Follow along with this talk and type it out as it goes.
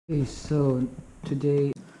Okay, so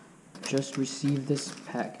today just received this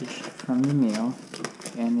package from the mail,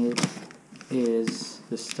 and it is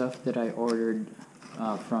the stuff that I ordered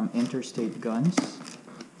from Interstate Guns.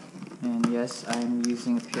 And yes, I'm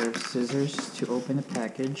using a pair of scissors to open the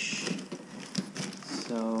package.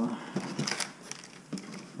 So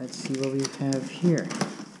let's see what we have here.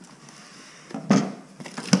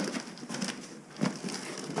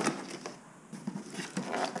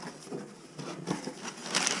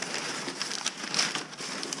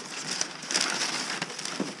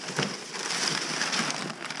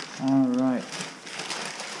 Alright,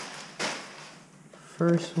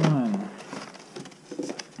 first one,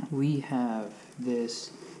 we have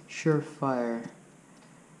this Surefire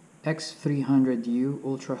X300U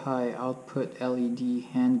ultra high output LED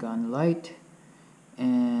handgun light,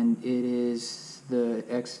 and it is the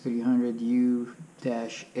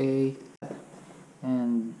X300U-A.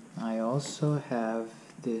 And I also have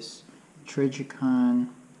this Trijicon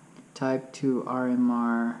Type 2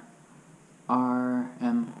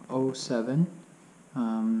 Rm07,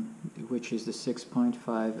 which is the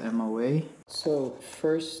 6.5 MOA. So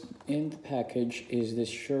first in the package is this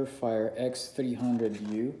Surefire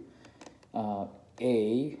X300U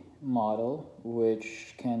A model,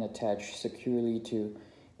 which can attach securely to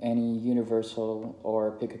any universal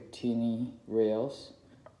or Picatinny rails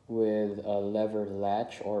with a lever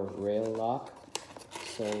latch or rail lock.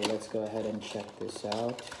 So let's go ahead and check this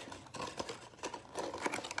out.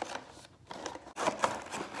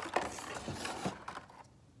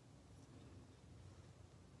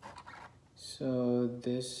 So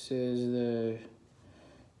this is the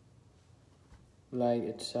light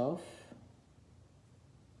itself.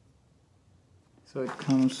 So it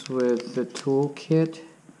comes with the toolkit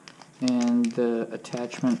and the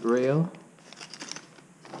attachment rail,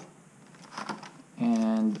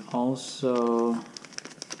 and also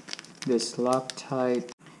this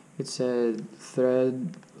Loctite. It's a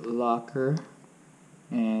thread locker,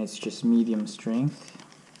 and it's just medium strength.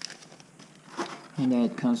 And then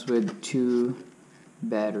it comes with 2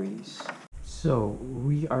 batteries. So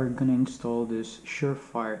we are gonna install this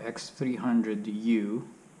Surefire X300U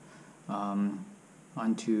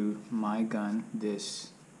onto my gun,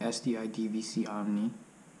 this SDI DVC OMNI.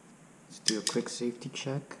 Let's do a quick safety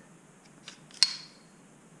check.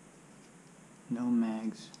 No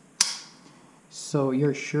mags. So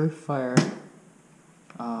your Surefire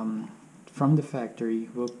from the factory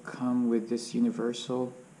will come with this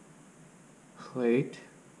universal plate,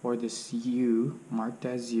 or this U marked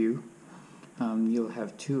as U. You'll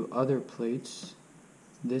have 2 other plates.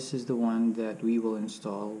 This is the one that we will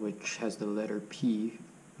install, which has the letter P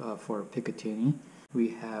for Picatinny. We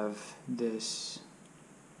have this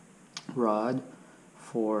rod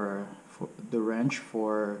for the wrench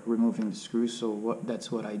for removing the screws. So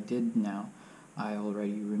that's what I did now. I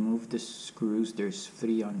already removed the screws. There's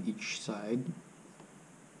 3 on each side.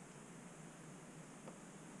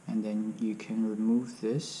 And then you can remove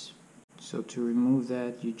this. So to remove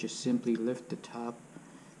that, you just simply lift the top,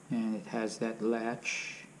 and it has that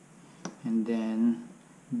latch. And then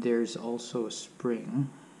there's also a spring.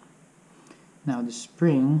 Now the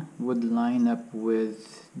spring would line up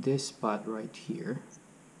with this spot right here,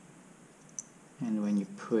 and when you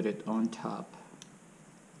put it on top,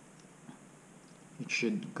 it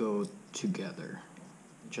should go together,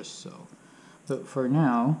 just so. But for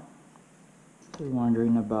now, if you're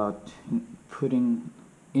wondering about putting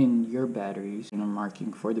in your batteries,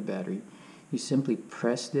 marking for the battery, you simply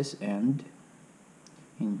press this end,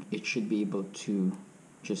 and it should be able to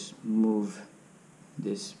just move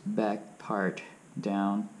this back part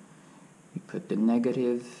down. You put the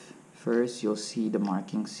negative first, you'll see the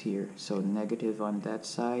markings here. So negative on that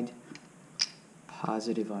side,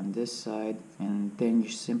 positive on this side, and then you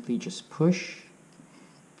simply just push,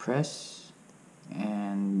 press,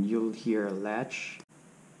 and you'll hear a latch.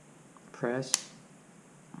 Press.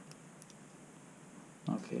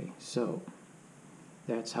 Okay, so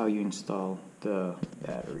that's how you install the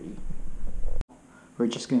battery. We're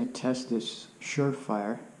just going to test this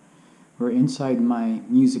Surefire. We're inside my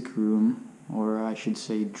music room, or I should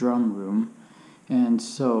say drum room, and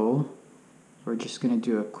so we're just going to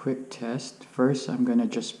do a quick test. First, I'm going to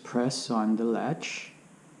just press on the latch.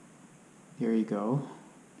 There you go.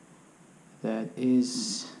 That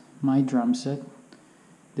is my drum set.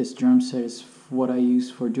 This drum set is what I use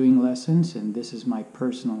for doing lessons, and this is my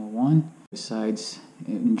personal one. Besides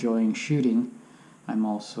enjoying shooting, I'm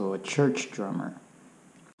also a church drummer.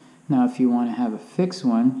 Now if you want to have a fixed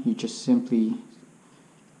one, you just simply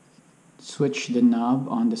switch the knob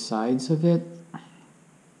on the sides of it,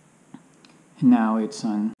 and now it's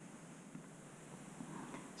on.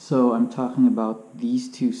 So I'm talking about these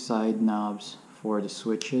two side knobs for the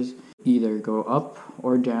switches. Either go up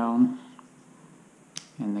or down.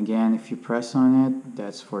 And again, if you press on it,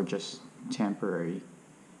 that's for just temporary.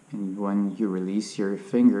 And when you release your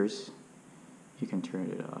fingers, you can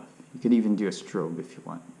turn it off. You could even do a strobe if you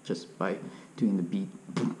want, just by doing the beat.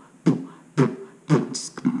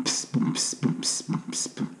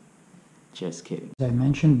 Just kidding. As I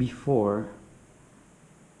mentioned before,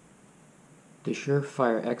 the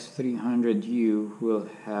Surefire X300U will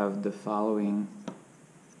have the following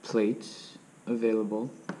plates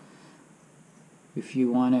available. If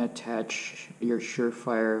you want to attach your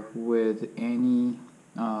Surefire with any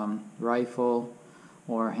rifle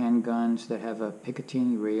or handguns that have a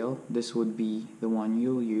Picatinny rail, this would be the one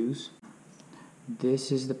you'll use.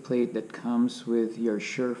 This is the plate that comes with your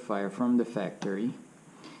Surefire from the factory,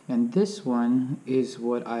 and this one is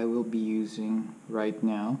what I will be using right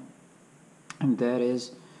now, and that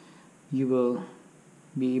is, you will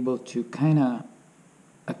be able to kind of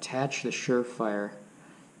attach the Surefire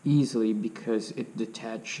easily because it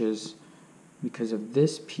detaches because of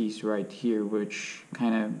this piece right here, which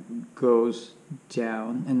kind of goes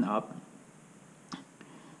down and up,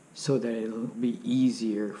 so that it'll be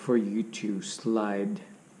easier for you to slide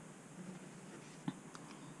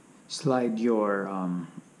your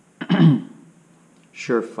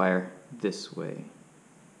Surefire this way.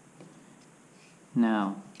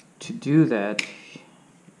 Now, to do that,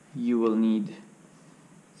 you will need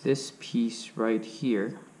this piece right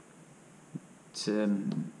here. It's a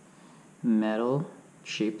metal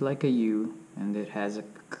shaped like a U, and it has a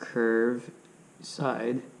curved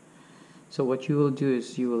side. So what you will do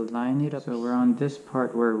is you will line it up. So we're on this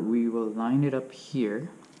part where we will line it up here,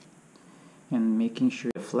 and making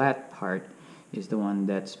sure the flat part is the one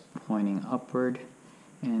that's pointing upward,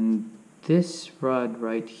 and this rod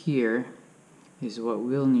right here is what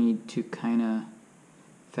we'll need to kind of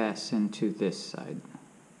fasten to this side.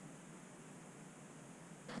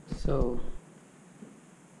 So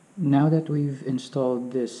now that we've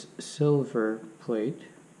installed this silver plate,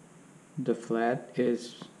 the flat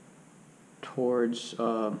is towards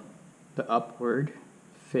the upward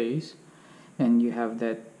face, and you have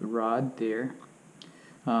that rod there.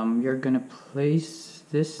 You're gonna place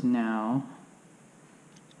this now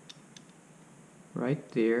right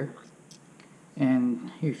there,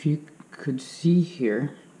 and if you could see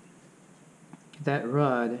here, that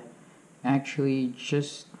rod actually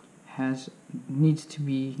just needs to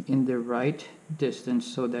be in the right distance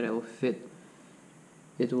so that it will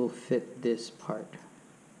fit this part.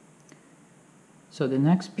 So the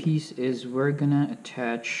next piece is we're gonna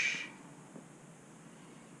attach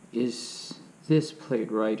is this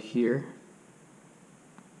plate right here,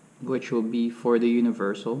 which will be for the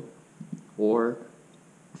universal or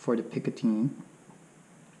for the Picatinny,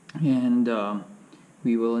 and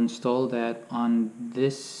we will install that on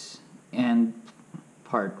this end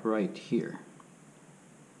part right here.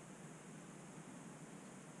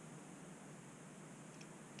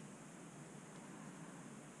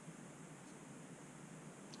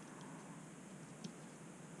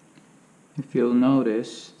 If you'll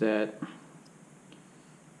notice that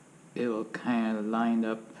it will kind of line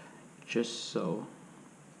up just so.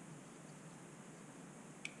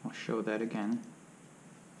 I'll show that again.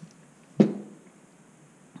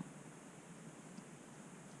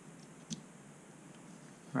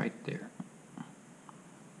 Right there.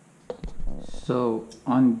 So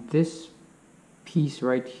on this piece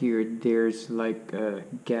right here, there's like a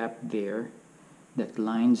gap there that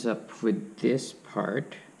lines up with this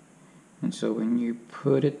part, and so when you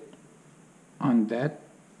put it on that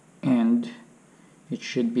end, it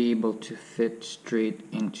should be able to fit straight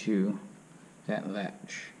into that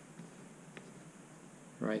latch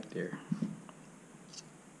right there.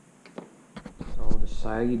 So the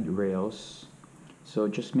side rails, so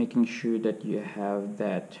just making sure that you have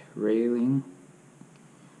that railing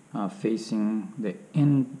facing the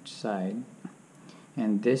inside,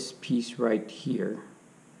 and this piece right here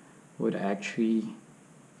would actually,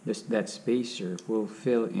 that spacer will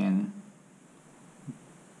fill in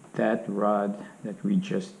that rod that we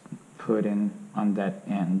just put in on that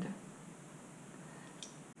end.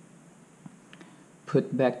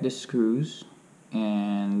 Put back the screws,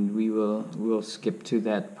 and we'll skip to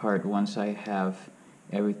that part once I have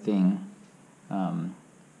everything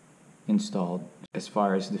installed, as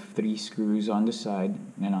far as the 3 screws on the side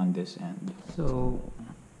and on this end. So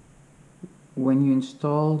when you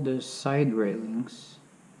install the side railings,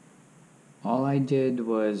 all I did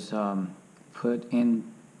was put in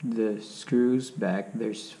the screws back.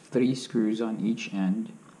 There's 3 screws on each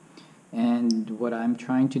end, and what I'm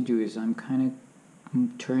trying to do is I'm kind of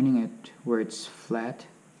I'm turning it where it's flat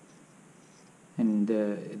and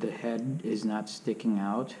the head is not sticking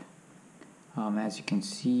out. As you can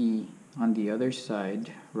see on the other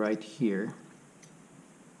side right here,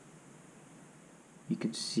 you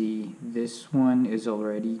could see this one is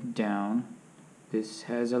already down, this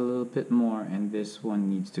has a little bit more, and this one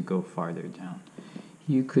needs to go farther down.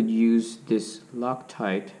 You could use this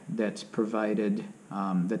Loctite that's provided,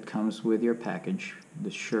 that comes with your package, the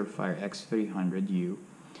Surefire X300U,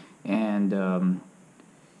 and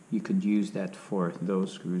you could use that for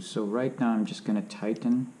those screws. So right now I'm just going to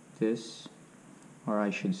tighten this, or I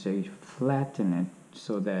should say flatten it,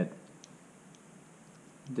 so that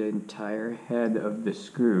the entire head of the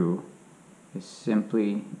screw is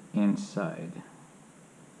simply inside.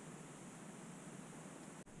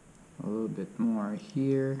 A little bit more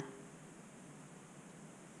here.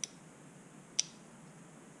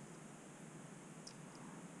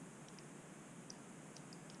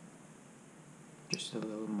 Just a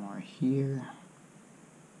little more here.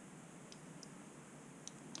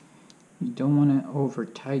 You don't want to over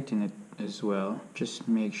tighten it as well. Just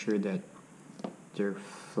make sure that they're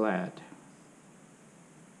flat.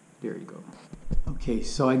 There you go. Okay,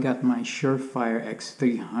 so I got my Surefire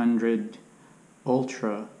X300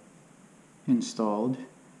 Ultra installed.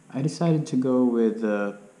 I decided to go with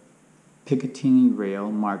a Picatinny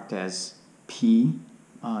rail marked as P,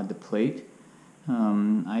 the plate.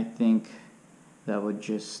 I think that would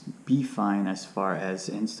just be fine as far as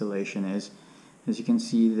installation is. As you can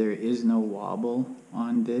see, there is no wobble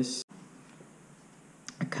on this.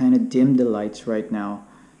 I kind of dimmed the lights right now,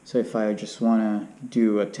 so if I just want to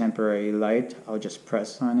do a temporary light, I'll just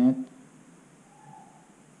press on it.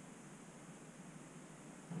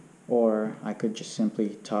 Or I could just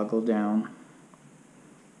simply toggle down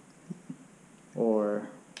or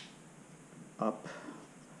up.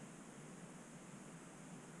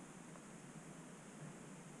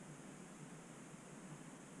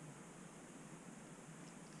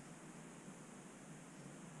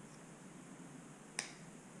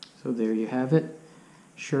 So there you have it,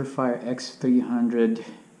 Surefire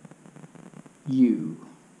X300U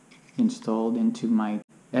installed into my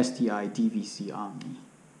STI DVC OMNI.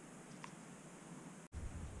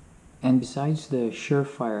 And besides the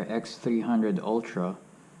Surefire X300 Ultra,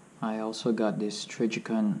 I also got this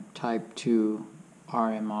Trijicon Type 2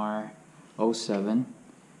 Rm07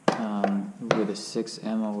 with a 6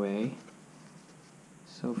 MOA.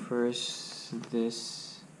 So first, this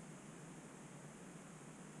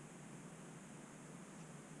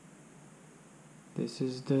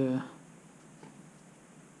is the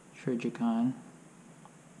Trijicon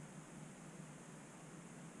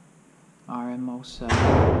Rm07.